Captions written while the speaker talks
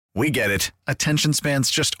We get it. Attention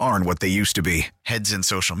spans just aren't what they used to be. Heads in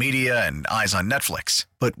social media and eyes on Netflix.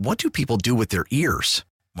 But what do people do with their ears?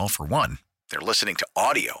 Well, for one, they're listening to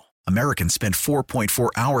audio. Americans spend 4.4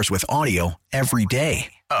 hours with audio every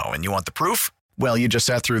day. Oh, and you want the proof? Well, you just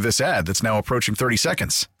sat through this ad that's now approaching 30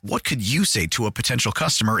 seconds. What could you say to a potential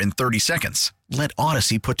customer in 30 seconds? Let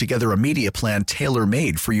Odyssey put together a media plan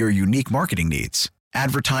tailor-made for your unique marketing needs.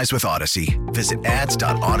 Advertise with Odyssey. Visit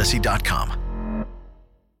ads.odyssey.com.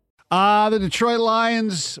 The Detroit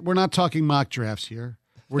Lions, we're not talking mock drafts here.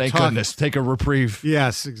 Thank goodness. Take a reprieve.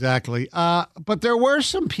 Yes, exactly. But there were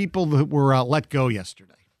some people that were let go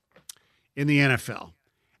yesterday in the NFL.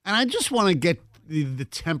 And I just want to get the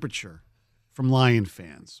temperature from Lion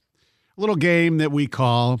fans. A little game that we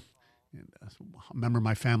call, and a member of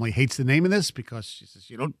my family hates the name of this because she says,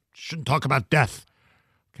 shouldn't talk about death.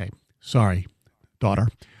 Okay, sorry, daughter.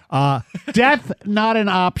 Death, not an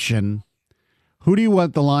option. Who do you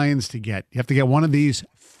want the Lions to get? You have to get one of these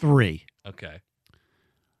three. Okay.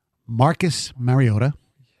 Marcus Mariota.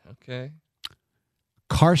 Okay.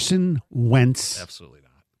 Carson Wentz. Absolutely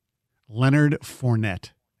not. Leonard Fournette.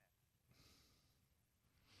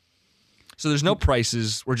 So there's no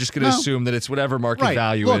prices. We're just going to assume that it's whatever market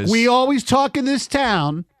value is. Look, we always talk in this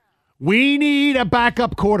town, we need a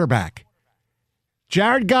backup quarterback.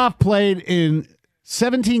 Jared Goff played in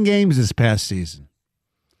 17 games this past season.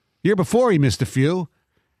 Year before, he missed a few,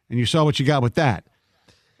 and you saw what you got with that.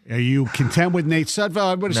 Are you content with Nate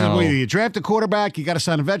Sudfeld? No. You draft a quarterback, you got to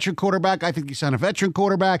sign a veteran quarterback. I think you sign a veteran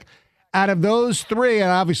quarterback. Out of those three,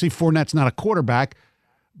 and obviously Fournette's not a quarterback,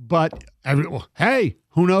 but hey,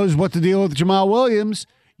 who knows what to deal with Jamal Williams?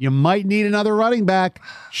 You might need another running back.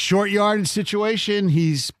 Short yardage situation,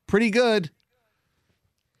 he's pretty good.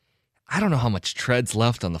 I don't know how much tread's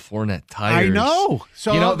left on the Fournette tires. I know.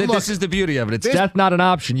 So this is the beauty of it. It's death, not an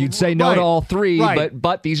option. You'd say no to all three,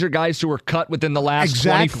 but these are guys who were cut within the last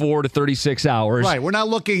 24 to 36 hours. Right. We're not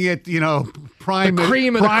looking at, prime, the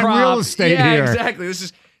cream of the crop. Real estate here. Exactly.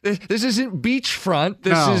 This isn't beachfront.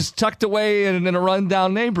 This is tucked away in a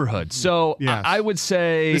rundown neighborhood. So yes. I would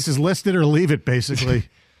say this is listed or leave it, basically.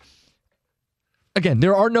 Again,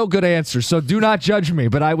 there are no good answers, so do not judge me,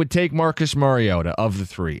 but I would take Marcus Mariota of the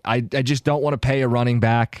three. I just don't want to pay a running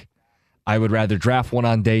back. I would rather draft one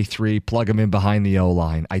on day 3, plug him in behind the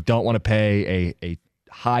O-line. I don't want to pay a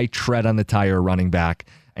high tread on the tire running back.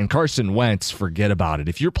 And Carson Wentz, forget about it.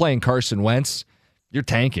 If you're playing Carson Wentz, you're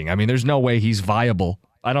tanking. I mean, there's no way he's viable.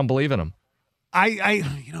 I don't believe in him.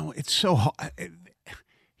 It's so hard.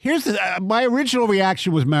 Here's my original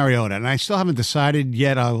reaction was Mariota, and I still haven't decided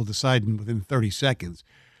yet. I will decide within 30 seconds.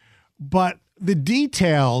 But the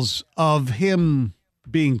details of him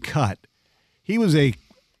being cut, he was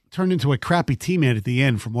turned into a crappy teammate at the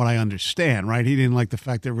end, from what I understand, right? He didn't like the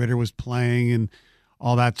fact that Ritter was playing and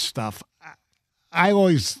all that stuff. I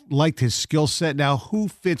always liked his skill set. Now, who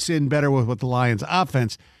fits in better with the Lions'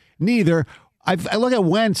 offense? Neither. I look at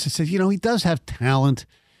Wentz and say, he does have talent.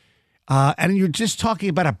 And you're just talking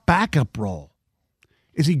about a backup role.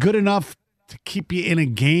 Is he good enough to keep you in a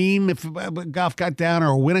game if Goff got down,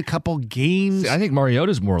 or win a couple games? I think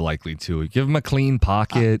Mariota's more likely to. Give him a clean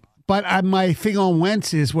pocket. But my thing on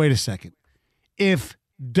Wentz is, wait a second. If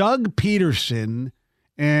Doug Peterson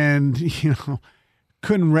couldn't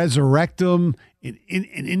resurrect him in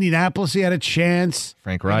Indianapolis, he had a chance.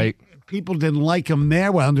 Frank Reich. People didn't like him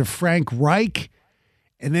there. Well, under Frank Reich.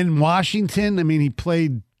 And then Washington, he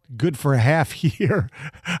played good for a half year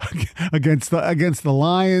against the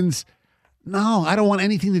Lions. No, I don't want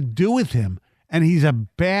anything to do with him. And he's a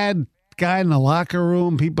bad guy in the locker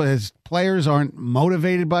room. His players aren't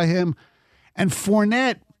motivated by him. And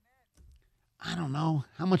Fournette, I don't know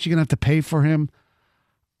how much you're going to have to pay for him.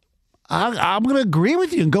 I'm going to agree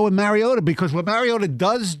with you and go with Mariota, because what Mariota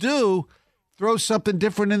does do throws something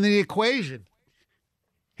different in the equation.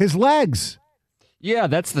 His legs. Yeah,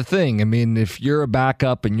 that's the thing. If you're a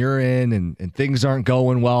backup and you're in and things aren't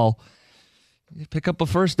going well, you pick up a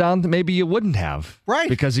first down that maybe you wouldn't have. Right.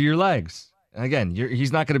 Because of your legs. And again,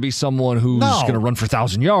 he's not going to be someone who's going to run for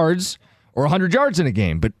 1,000 yards or 100 yards in a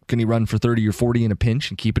game, but can he run for 30 or 40 in a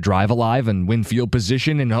pinch and keep a drive alive and win field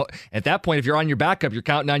position? And at that point, if you're on your backup, you're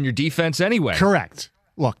counting on your defense anyway. Correct.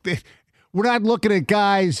 Look, we're not looking at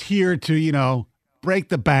guys here to, break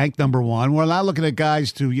the bank, number one. We're not looking at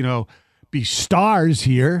guys to, be stars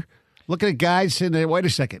here. Look at guys saying, wait a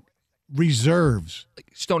second, reserves.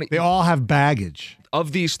 Stoney, they all have baggage.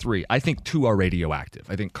 Of these three, I think 2 are radioactive.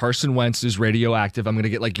 I think Carson Wentz is radioactive. I'm going to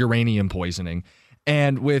get uranium poisoning.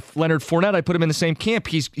 And with Leonard Fournette, I put him in the same camp.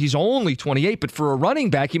 He's only 28, but for a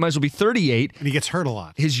running back, he might as well be 38. And he gets hurt a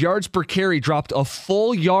lot. His yards per carry dropped a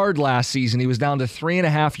full yard last season. He was down to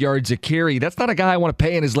 3.5 yards a carry. That's not a guy I want to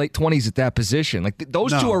pay in his late 20s at that position. Like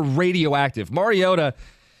those two are radioactive. Mariota,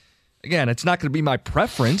 again, it's not going to be my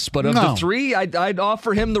preference, but of the three, I'd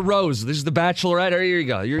offer him the rose. This is the Bachelorette. Here you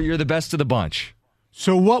go. You're the best of the bunch.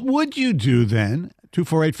 So what would you do then?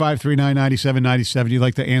 248-539-9797. You'd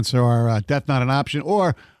like to answer our Death Not an Option,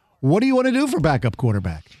 or what do you want to do for backup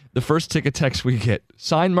quarterback? The first ticket text we get,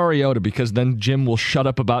 sign Mariota because then Jim will shut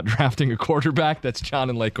up about drafting a quarterback. That's John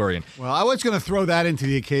in Lake Orion. Well, I was going to throw that into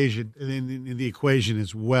the occasion in the equation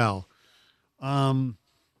as well. I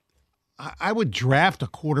would draft a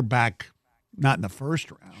quarterback not in the first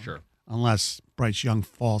round, sure, unless Bryce Young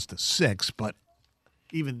falls to 6. But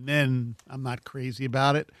even then, I'm not crazy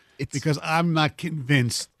about it. Because I'm not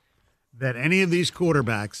convinced that any of these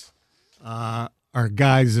quarterbacks are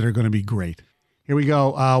guys that are going to be great. Here we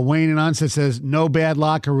go. Wayne in Onset says, no bad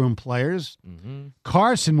locker room players. Mm-hmm.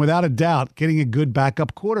 Carson, without a doubt, getting a good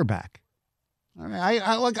backup quarterback. I mean,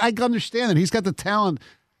 I understand that. He's got the talent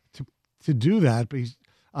to do that. But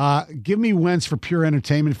give me Wentz for pure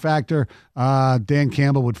entertainment factor. Dan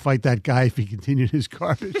Campbell would fight that guy if he continued his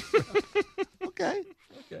garbage. Okay.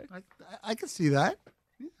 I can see that.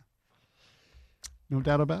 No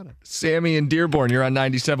doubt about it. Sammy in Dearborn, you're on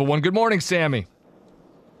 97.1. Good morning, Sammy.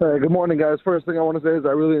 Hey, good morning, guys. First thing I want to say is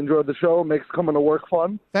I really enjoyed the show. It makes coming to work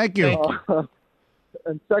fun. Thank you.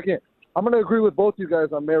 And second, I'm going to agree with both you guys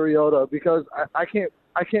on Mariota because I can't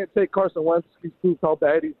take Carson Wentz. He's proved how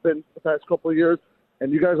bad he's been the past couple of years.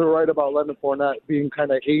 And you guys are right about Leonard Fournette being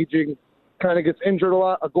kind of aging, kind of gets injured a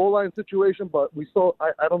lot, a goal line situation. But we still,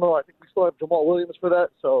 I don't know, I think we still have Jamal Williams for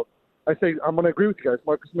that. So I say I'm going to agree with you guys.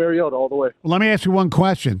 Marcus Mariota all the way. Well, let me ask you one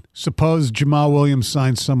question. Suppose Jamal Williams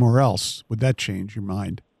signs somewhere else. Would that change your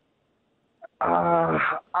mind?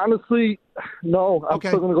 Honestly, no. I'm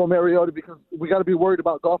still going to go Mariota because we got to be worried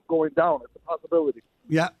about Goff going down. It's a possibility.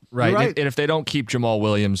 Yeah. Right. And if they don't keep Jamal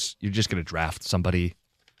Williams, you're just going to draft somebody.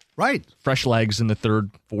 Right. Fresh legs in the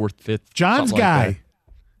 3rd, 4th, 5th. John's guy. Like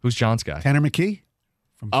who's John's guy? Tanner McKee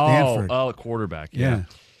from Stanford. Oh, a quarterback. Yeah.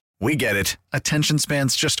 We get it. Attention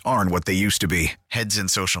spans just aren't what they used to be. Heads in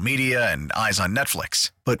social media and eyes on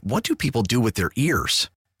Netflix. But what do people do with their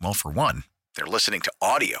ears? Well, for one, they're listening to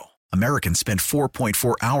audio. Americans spend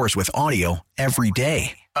 4.4 hours with audio every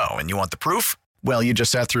day. Oh, and you want the proof? Well, you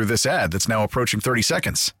just sat through this ad that's now approaching 30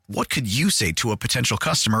 seconds. What could you say to a potential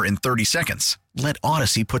customer in 30 seconds? Let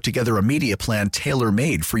Odyssey put together a media plan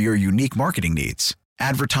tailor-made for your unique marketing needs.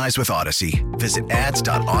 Advertise with Odyssey. Visit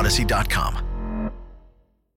ads.odyssey.com.